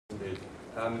Indeed.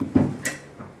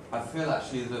 I feel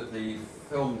actually that the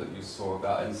film that you saw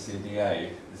about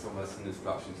NCDA is almost an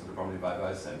introduction to the Bromley by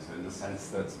Bow Centre, in the sense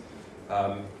that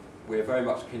we're very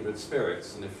much kindred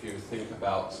spirits, and if you think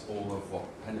about all of what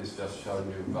Penny's just shown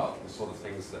you about the sort of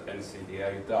things that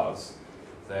NCDA does,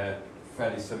 they're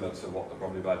fairly similar to what the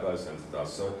Bromley by Bow Centre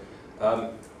does. So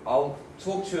I'll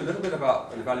talk to you a little bit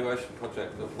about an evaluation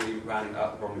project that we ran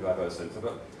at the Bromley by Bow Centre.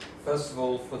 But first of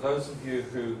all, for those of you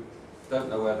who don't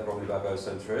know where the Bromley by Bow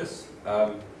Centre is,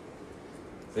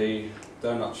 the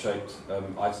donut-shaped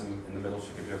item in the middle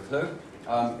should give you a clue.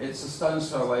 It's a stone's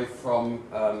throw away from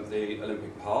the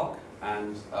Olympic Park,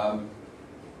 and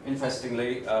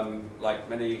interestingly, like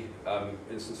many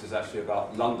instances actually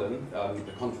about London,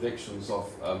 the contradictions of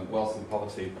wealth and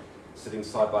poverty sitting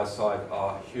side by side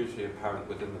are hugely apparent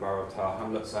within the borough of Tower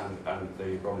Hamlets and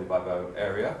the Bromley by Bow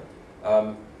area.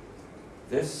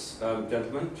 This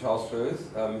gentleman, Charles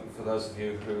Booth, for those of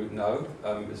you who know,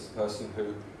 is the person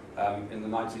who in the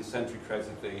 19th century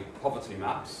created the poverty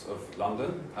maps of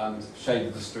London and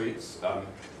shaded the streets,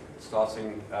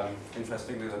 starting,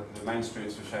 interestingly, the main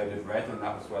streets were shaded red, and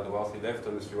that was where the wealthy lived,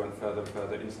 and as you went further and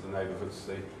further into the neighbourhoods,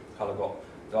 the colour got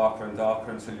darker and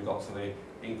darker until you got to the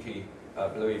inky,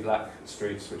 bluey-black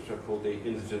streets, which are called the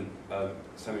indigent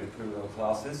semi-criminal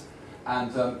classes.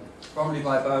 And Bromley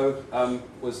by Bow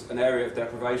was an area of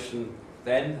deprivation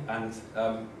then, and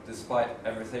despite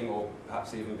everything, or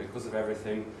perhaps even because of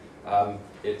everything,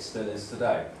 it still is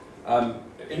today.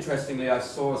 Interestingly, I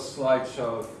saw a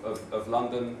slideshow of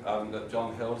London that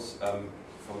John Hills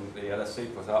from the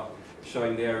LSE put up,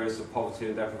 showing the areas of poverty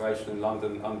and deprivation in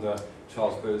London under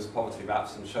Charles Booth's poverty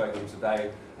maps and showing them today,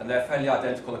 and they're fairly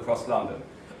identical across London.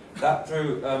 That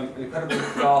drew an incredible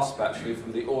gasp, actually,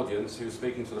 from the audience who was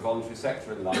speaking to the voluntary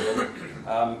sector in London.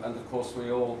 And of course,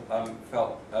 we all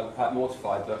felt quite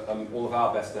mortified that all of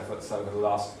our best efforts over the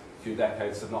last few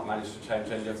decades have not managed to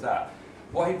change any of that.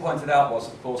 What he pointed out was,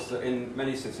 of course, that in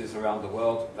many cities around the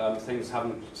world, things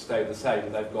haven't stayed the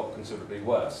same, they've got considerably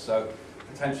worse. So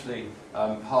potentially,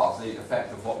 part of the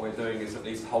effect of what we're doing is at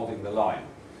least holding the line.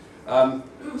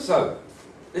 So,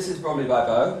 this is Bromley by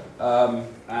Bow,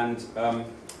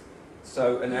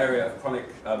 so an area of chronic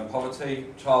poverty,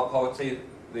 child poverty,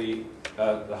 the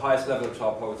highest level of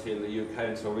child poverty in the UK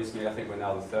until recently. I think we're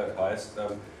now the third highest,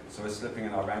 so we're slipping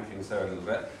in our rankings there a little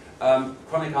bit.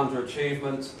 Chronic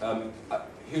underachievement,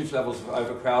 huge levels of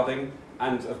overcrowding,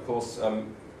 and of course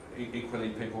equally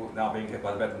people now being hit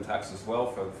by the bedroom tax as well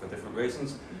for different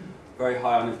reasons. Very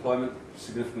high unemployment,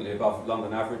 significantly above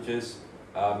London averages,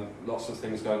 lots of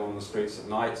things going on in the streets at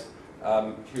night.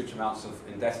 Huge amounts of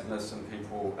indebtedness and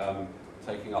people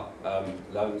taking up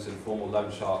loans, informal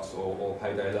loan sharks or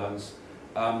payday loans,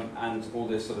 and all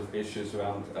these sort of issues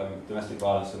around domestic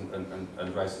violence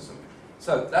and racism.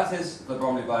 So that is the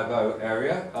Bromley by Bow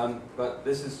area, but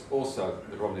this is also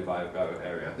the Bromley by Bow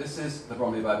area. This is the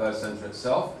Bromley by Bow Centre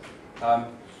itself,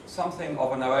 something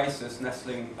of an oasis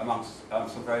nestling amongst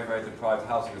some very, very deprived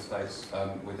housing estates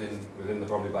within the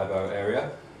Bromley by Bow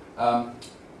area.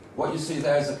 What you see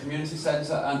there is a community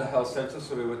centre and a health centre,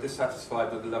 so we were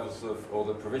dissatisfied with the levels of, or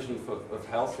the provision of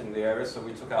health in the area, so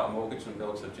we took out a mortgage and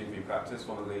built a GP practice,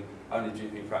 one of the only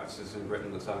GP practices in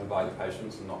Britain that's owned by the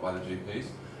patients and not by the GPs.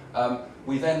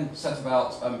 We then set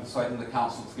about persuading the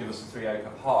council to give us a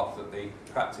 3-acre park that the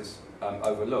practice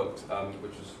overlooked,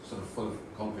 which was sort of full of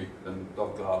concrete and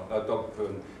dog poo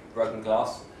and broken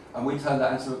glass, and we turned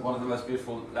that into one of the most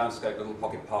beautiful landscape little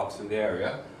pocket parks in the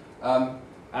area.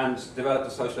 And developed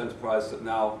a social enterprise that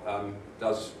now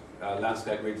does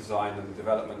landscape redesign and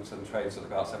development and trades at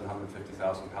about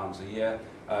 £750,000 a year,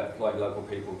 employing local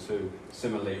people to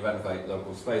similarly renovate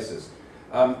local spaces.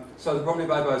 So the Bromley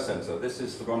by Bow Centre, this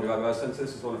is the Bromley by Bow Centre,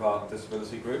 this is one of our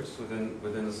disability groups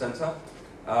within the centre.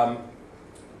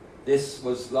 This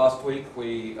was last week,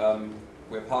 we're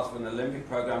part of an Olympic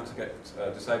programme to get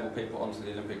disabled people onto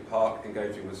the Olympic Park,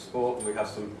 engaging with sport. We have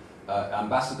some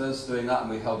ambassadors doing that, and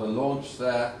we held a launch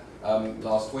there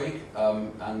last week,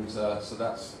 so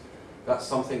that's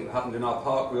something that happened in our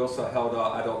park. We also held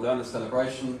our adult learner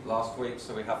celebration last week,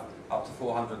 so we have up to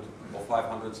 400 or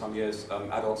 500 some years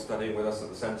adults studying with us at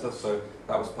the centre, so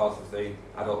that was part of the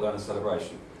adult learner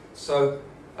celebration. So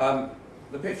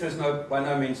the picture is by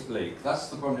no means bleak. That's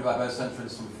the Bromley by Bow Centre in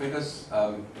some figures.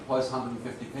 Employs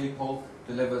 150 people,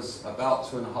 delivers about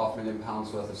 £2.5 million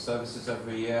worth of services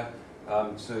every year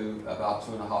to about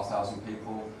 2,500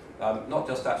 people, not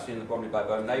just actually in the Bromley by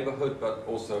Bow neighbourhood, but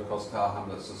also across Tower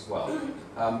Hamlets as well.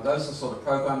 Those are sort of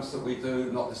programmes that we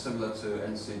do, not dissimilar to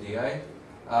NCDA.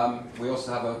 We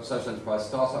also have a social enterprise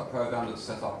startup programme that's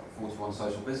set up 41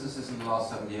 social businesses in the last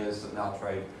 7 years that now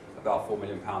trade about £4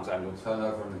 million annual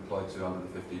turnover and employ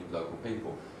 250 local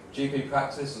people. GP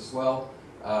practice as well,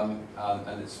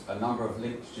 and it's a number of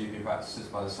linked GP practices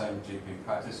by the same GP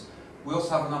practice. We also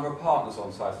have a number of partners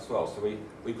on site as well. So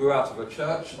we grew out of a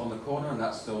church on the corner, and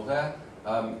that's still there.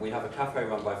 We have a cafe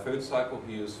run by Food Cycle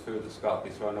who use food that's about to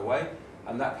be thrown away.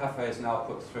 And that cafe has now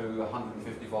put through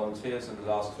 150 volunteers in the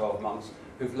last 12 months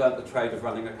who've learnt the trade of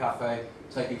running a cafe,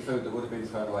 taking food that would have been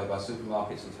thrown away by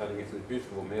supermarkets and turning it into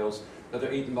beautiful meals that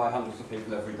are eaten by hundreds of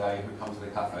people every day who come to the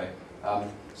cafe.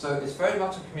 So it's very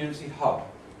much a community hub.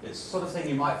 It's the sort of thing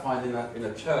you might find in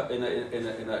a church, in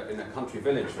a country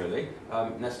village, really,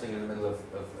 nestling in the middle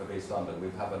of East London. We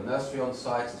have a nursery on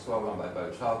site as well, run by Bow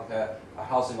Childcare, a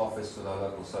housing office with our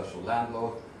local social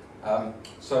landlord.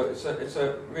 So it's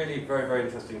a really very, very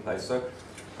interesting place. So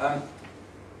I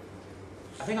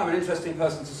think I'm an interesting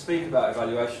person to speak about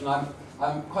evaluation.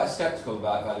 I'm quite sceptical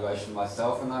about evaluation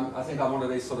myself, and I think I'm one of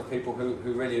these sort of people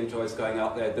who really enjoys going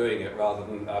out there doing it rather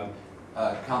than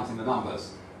counting the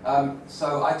numbers.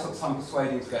 So I took some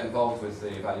persuading to get involved with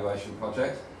the evaluation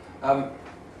project.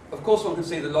 Of course, one can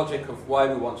see the logic of why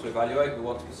we want to evaluate. We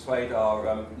want to persuade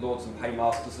our lords and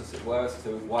paymasters, as it were, as to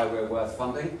why we're worth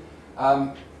funding.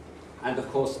 And of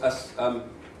course,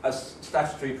 as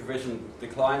statutory provision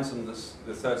declines and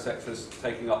the third sector is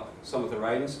taking up some of the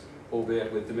reins,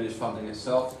 albeit with diminished funding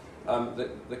itself,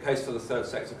 the case for the third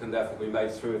sector can therefore be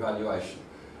made through evaluation.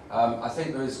 I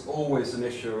think there is always an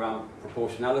issue around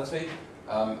proportionality.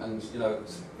 And you know,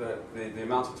 the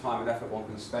amount of time and effort one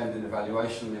can spend in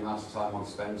evaluation, the amount of time one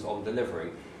spends on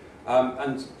delivery.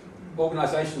 And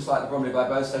organisations like the Bromley by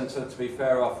Bow Centre, to be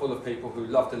fair, are full of people who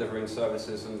love delivering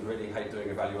services and really hate doing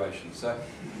evaluation. So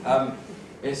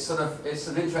it's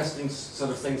an interesting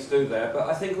sort of thing to do there. But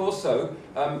I think also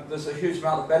there's a huge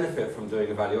amount of benefit from doing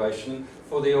evaluation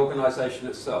for the organisation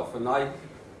itself. And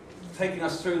taking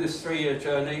us through this 3-year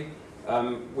journey,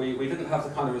 we didn't have the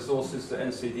kind of resources that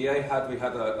NCDA had. We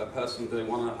had a person doing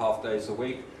 1.5 days a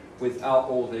week without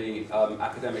all the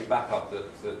academic backup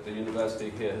that the university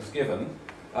here has given.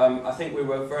 I think we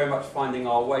were very much finding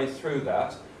our way through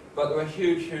that, but there were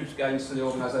huge, huge gains to the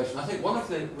organisation. I think one of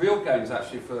the real gains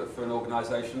actually for an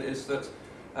organisation is that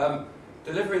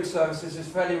delivering services is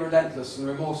fairly relentless and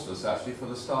remorseless actually for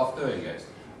the staff doing it.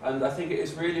 And I think it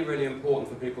is really, really important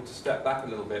for people to step back a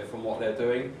little bit from what they're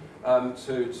doing,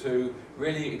 to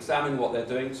really examine what they're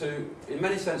doing, to, in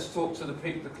many senses, talk to the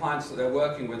clients that they're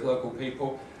working with, local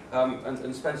people,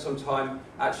 and spend some time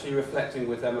actually reflecting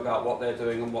with them about what they're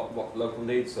doing and what local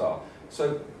needs are.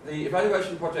 So the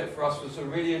evaluation project for us was a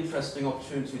really interesting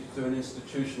opportunity to do an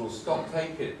institutional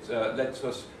stocktake. It led to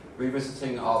us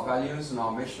revisiting our values and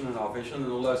our mission and our vision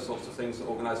and all those sorts of things that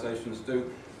organisations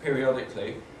do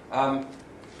periodically.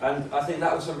 And I think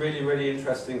that was a really, really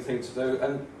interesting thing to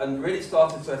do, and really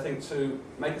started to, I think, to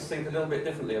make us think a little bit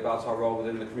differently about our role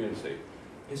within the community.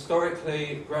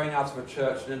 Historically, growing out of a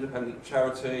church, an independent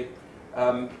charity,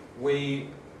 we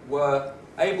were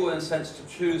able, in a sense, to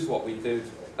choose what we did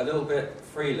a little bit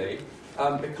freely.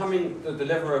 Becoming the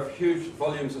deliverer of huge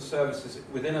volumes of services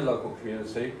within a local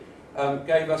community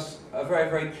gave us a very,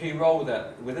 very key role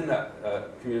within that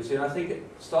community, and I think it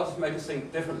started to make us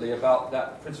think differently about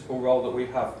that principal role that we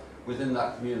have within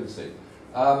that community.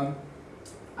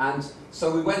 And so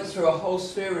we went through a whole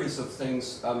series of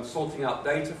things, sorting out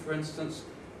data, for instance,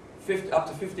 up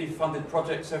to 50 funded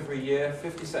projects every year,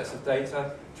 50 sets of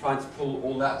data, trying to pull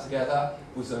all that together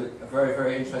was a very,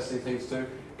 very interesting thing to do.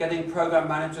 Getting programme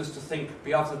managers to think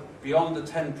beyond the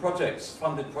 10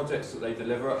 funded projects that they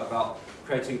deliver, about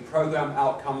creating programme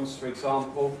outcomes, for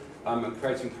example, and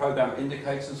creating programme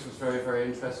indicators was very, very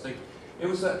interesting. It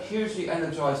was a hugely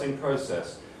energising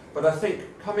process. But I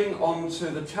think coming on to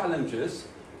the challenges,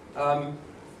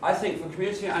 I think for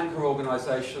community anchor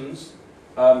organisations,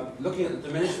 looking at the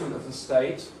diminishment of the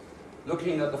state,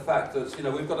 looking at the fact that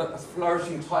we've got a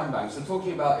flourishing time bank. So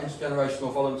talking about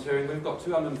intergenerational volunteering, we've got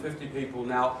 250 people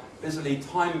now busily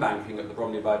time banking at the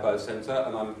Bromley by Bow Centre,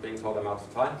 and I'm being told I'm out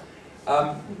of time.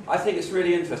 I think it's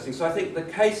really interesting. So I think the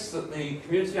case that the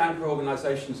community anchor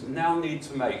organisations now need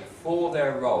to make for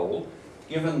their role,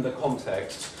 given the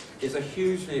context, is a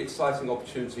hugely exciting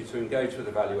opportunity to engage with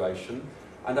evaluation.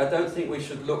 And I don't think we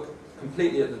should look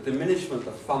completely at the diminishment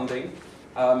of funding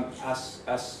as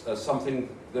something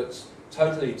that's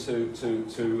totally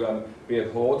to be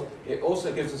abhorred. It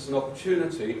also gives us an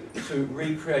opportunity to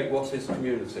recreate what is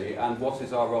community and what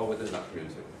is our role within that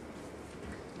community.